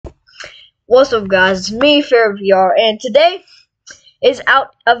What's up, guys? It's me, Fair VR, and today is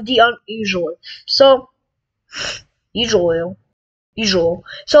out of the unusual. Usual.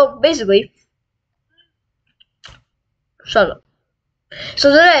 So basically, shut up.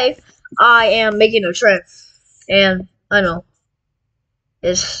 So today, I am making a trend, and I know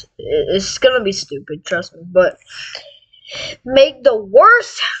it's gonna be stupid, trust me, but make the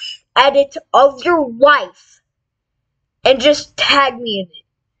worst edit of your life, and just tag me in it,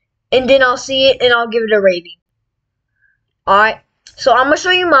 and then I'll see it and I'll give it a rating. Alright, so I'm gonna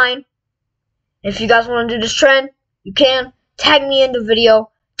show you mine. If you guys want to do this trend, you can. Tag me in the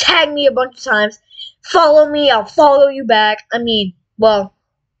video. Tag me a bunch of times. Follow me, I'll follow you back. I mean, well,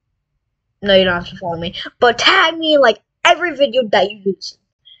 no, you don't have to follow me. But tag me in like every video that you use.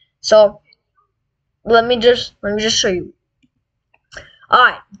 So let me just show you.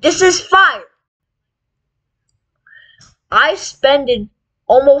 Alright, this is fire. I spent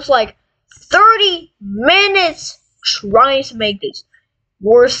almost like 30 minutes trying to make this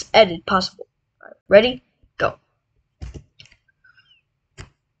worst edit possible. Right, ready? Go.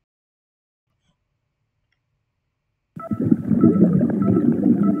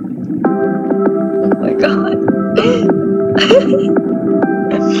 Oh my god.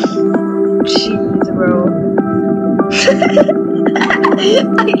 Jeez, bro.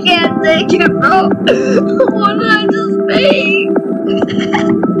 I can't take it, bro. What did I just make?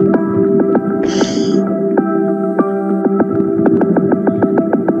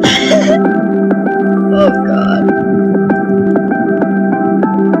 Oh god.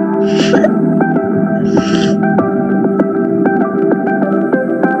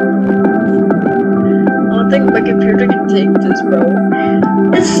 I don't think my computer can take this, bro.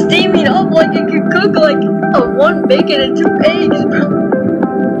 It's steaming up like it could cook like a 1 bacon and 2 eggs, bro.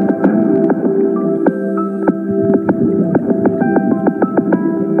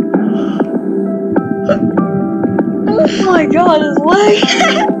 Oh my god, it's lag.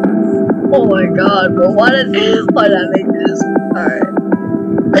 Oh my god, bro. Why did I make this? Alright.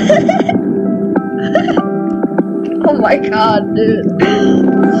 Oh my god, dude.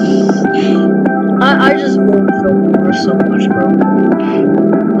 I just won't film more so much, bro.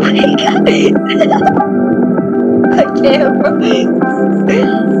 Oh my god. I can't, bro.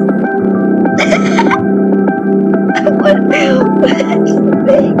 What is the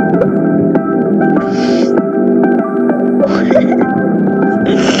thing?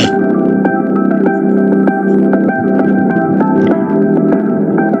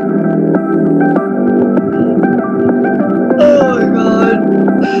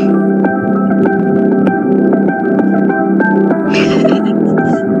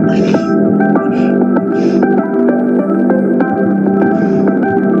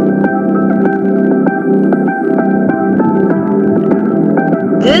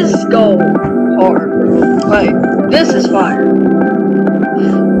 This go hard, bro. Like, this is fire. Oh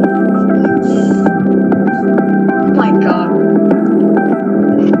my god.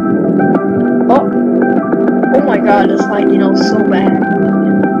 Oh my god, it's like, so bad.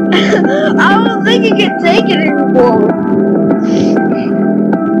 I don't think it can take it anymore.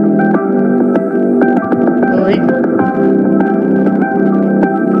 Really?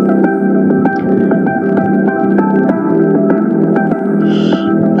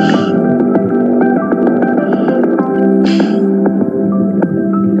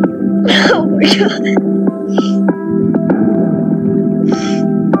 Oh my god.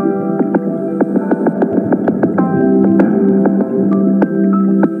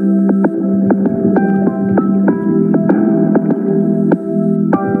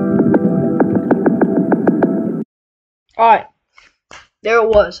 Alright. There it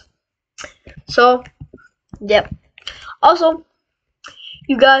was. So, yep. Also,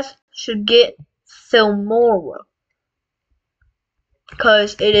 you guys should get Filmora.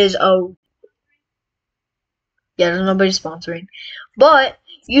 Because it is there's nobody sponsoring. But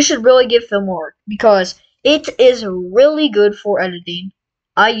you should really get Filmora because it is really good for editing.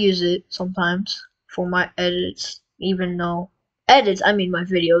 I use it sometimes for my edits, I mean my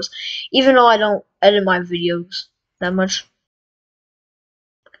videos, even though I don't edit my videos that much.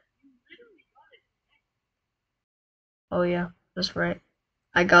 Oh yeah, that's right.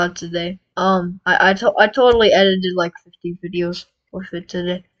 I got it today. I totally edited like 50 videos with it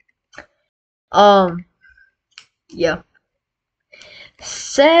today. Yeah.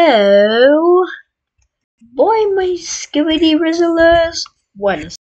 So, boy, my skibidi rizzlers, what is